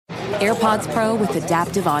AirPods Pro with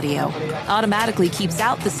adaptive audio automatically keeps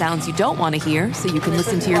out the sounds you don't want to hear so you can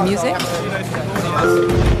listen to your music,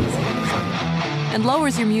 and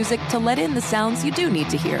lowers your music to let in the sounds you do need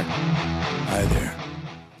to hear. Hi there.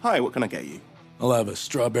 Hi, what can I get you? I'll have a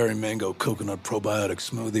strawberry mango coconut probiotic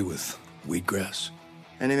smoothie with wheatgrass.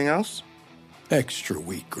 Anything else? Extra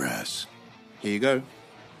wheatgrass. Here you go.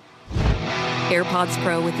 AirPods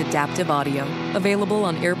Pro with adaptive audio. Available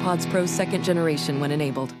on AirPods Pro 2nd generation when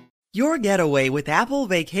enabled. Your getaway with Apple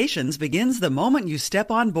Vacations begins the moment you step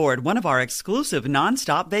on board one of our exclusive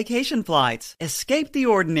nonstop vacation flights. Escape the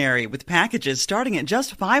ordinary with packages starting at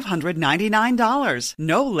just $599.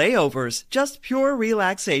 No layovers, just pure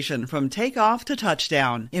relaxation from takeoff to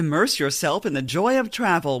touchdown. Immerse yourself in the joy of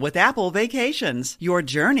travel with Apple Vacations. Your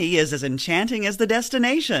journey is as enchanting as the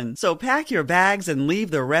destination, so pack your bags and leave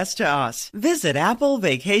the rest to us. Visit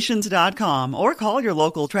applevacations.com or call your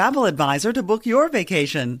local travel advisor to book your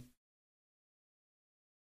vacation.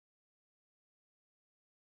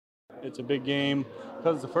 It's a big game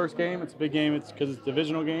because it's the first game. It's a big game. It's because it's a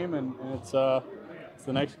divisional game, and it's the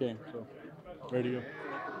next game. So, ready to go.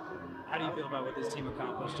 How do you feel about what this team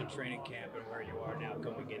accomplished in training camp and where you are now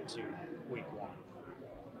going into week one?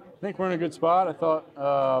 I think we're in a good spot. I thought,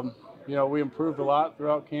 we improved a lot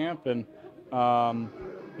throughout camp, and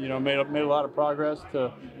made a lot of progress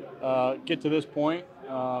to get to this point,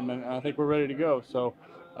 and I think we're ready to go. So.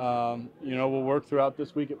 We'll work throughout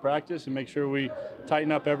this week at practice and make sure we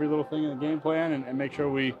tighten up every little thing in the game plan and make sure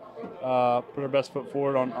we put our best foot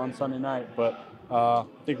forward on Sunday night. But I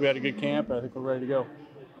think we had a good camp, and I think we're ready to go.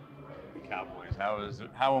 The Cowboys,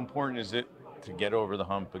 how important is it to get over the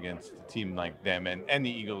hump against a team like them and the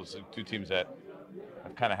Eagles, two teams that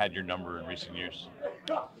have kind of had your number in recent years?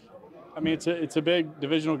 I mean, it's a big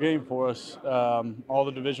divisional game for us. All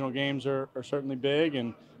the divisional games are certainly big,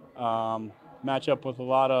 and match up with a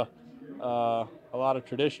lot of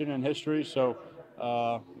tradition and history. So,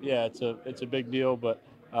 it's a big deal. But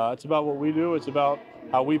it's about what we do. It's about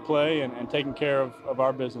how we play and taking care of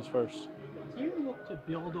our business first. Do you look to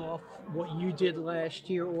build off what you did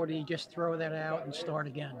last year, or do you just throw that out and start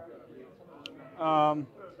again? I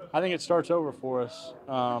think it starts over for us.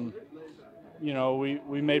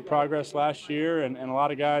 We made progress last year, and a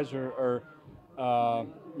lot of guys are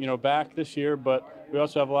back this year, but we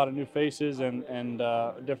also have a lot of new faces and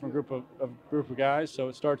a different group of guys. So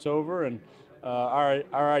it starts over, and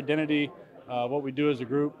our identity, what we do as a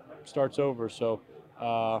group, starts over. So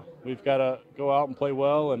we've got to go out and play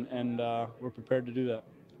well, and we're prepared to do that.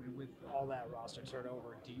 With all that roster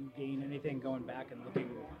turnover, do you gain anything going back and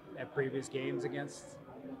looking at previous games against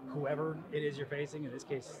whoever it is you're facing? In this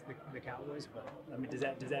case, the Cowboys. But I mean, does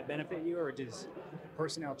that benefit you, or does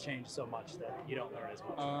personnel change so much that you don't learn as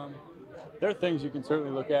much? There are things you can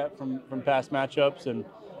certainly look at from past matchups, and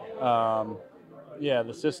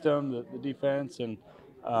the system, the defense, and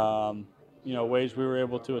ways we were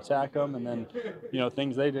able to attack them, and then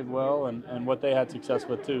things they did well and what they had success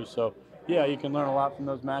with too. So you can learn a lot from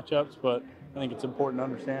those matchups, but I think it's important to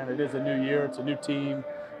understand it is a new year, it's a new team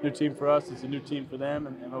for us, it's a new team for them,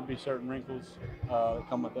 and there'll be certain wrinkles that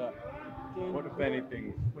come with that. What, if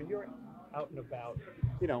anything, when you're out and about,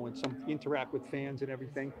 and interact with fans and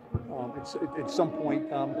everything, at some point,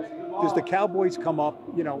 does the Cowboys come up?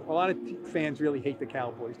 A lot of fans really hate the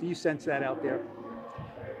Cowboys. Do you sense that out there?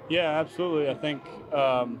 Yeah, absolutely. I think,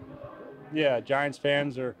 Giants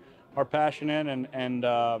fans are passionate, and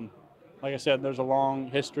like I said, there's a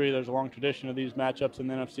long history, there's a long tradition of these matchups in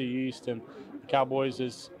the NFC East, and the Cowboys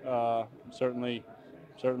is certainly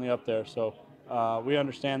up there. So we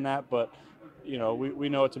understand that, but we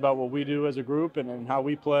know it's about what we do as a group and how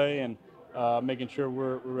we play, and making sure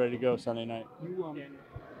we're ready to go Sunday night. You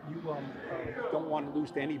don't want to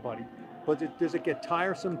lose to anybody, but does it get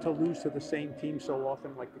tiresome to lose to the same team so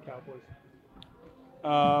often like the Cowboys?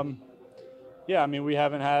 We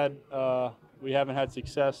haven't had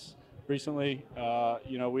success recently.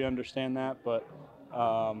 We understand that, but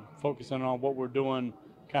focusing on what we're doing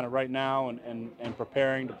kind of right now and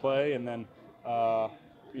preparing to play, and then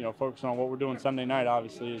focusing on what we're doing Sunday night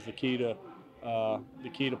obviously is the key to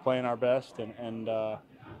playing our best, and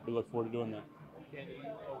we look forward to doing that. Yeah, you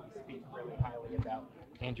always speak really highly about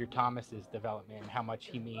Andrew Thomas's development and how much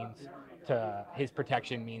he means to his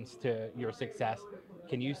protection means to your success.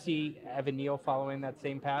 Can you see Evan Neal following that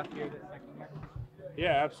same path here this second year?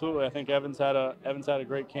 Yeah, absolutely. I think Evan's had a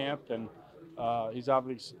great camp, and he's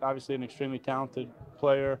obviously an extremely talented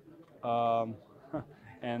player,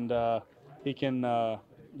 and he can.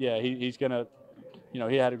 He's gonna.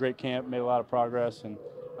 He had a great camp, made a lot of progress, and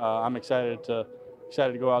I'm excited to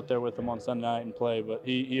excited to go out there with him on Sunday night and play. But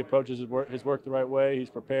he approaches his work the right way. He's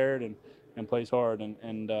prepared and plays hard.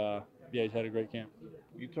 And yeah, he's had a great camp.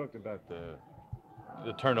 You talked about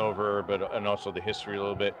the turnover, and also the history a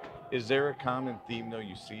little bit. Is there a common theme, though,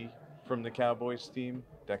 you see from the Cowboys team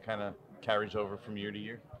that kind of carries over from year to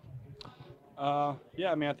year?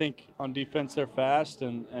 Yeah, I mean, I think on defense they're fast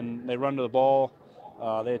and they run to the ball.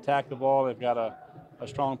 They attack the ball. They've got a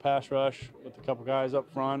strong pass rush with a couple guys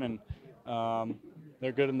up front, and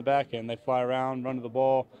they're good in the back end. They fly around, run to the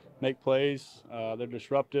ball, make plays. They're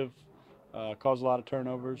disruptive, cause a lot of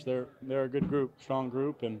turnovers. They're a good group, strong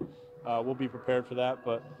group, and we'll be prepared for that.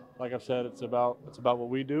 But like I've said, it's about what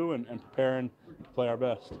we do and preparing to play our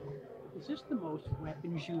best. Is this the most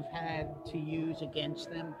weapons you've had to use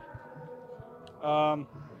against them? I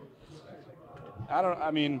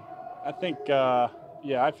think,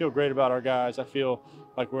 I feel great about our guys. I feel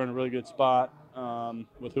like we're in a really good spot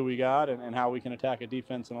with who we got and how we can attack a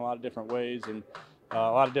defense in a lot of different ways and a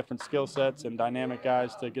lot of different skill sets and dynamic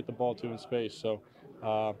guys to get the ball to in space. So,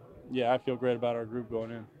 I feel great about our group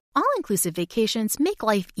going in. All-inclusive vacations make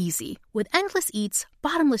life easy with endless eats,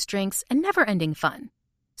 bottomless drinks, and never-ending fun.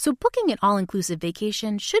 So booking an all-inclusive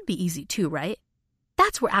vacation should be easy too, right?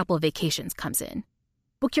 That's where Apple Vacations comes in.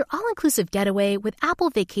 Book your all-inclusive getaway with Apple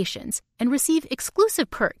Vacations and receive exclusive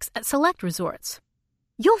perks at select resorts.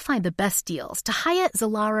 You'll find the best deals to Hyatt,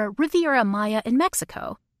 Zilara, Riviera Maya in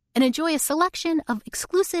Mexico and enjoy a selection of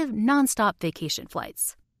exclusive nonstop vacation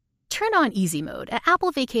flights. Turn on easy mode at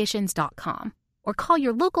applevacations.com or call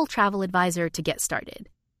your local travel advisor to get started.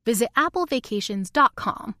 Visit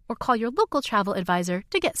applevacations.com or call your local travel advisor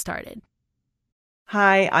to get started.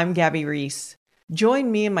 Hi, I'm Gabby Reese.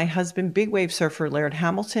 Join me and my husband, big wave surfer Laird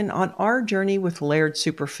Hamilton, on our journey with Laird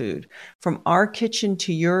Superfood. From our kitchen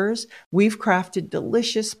to yours, we've crafted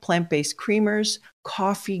delicious plant-based creamers,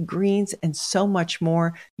 coffee, greens, and so much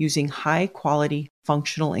more using high-quality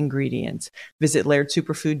functional ingredients. Visit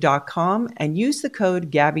lairdsuperfood.com and use the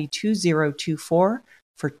code GABBY2024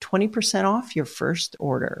 for 20% off your first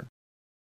order.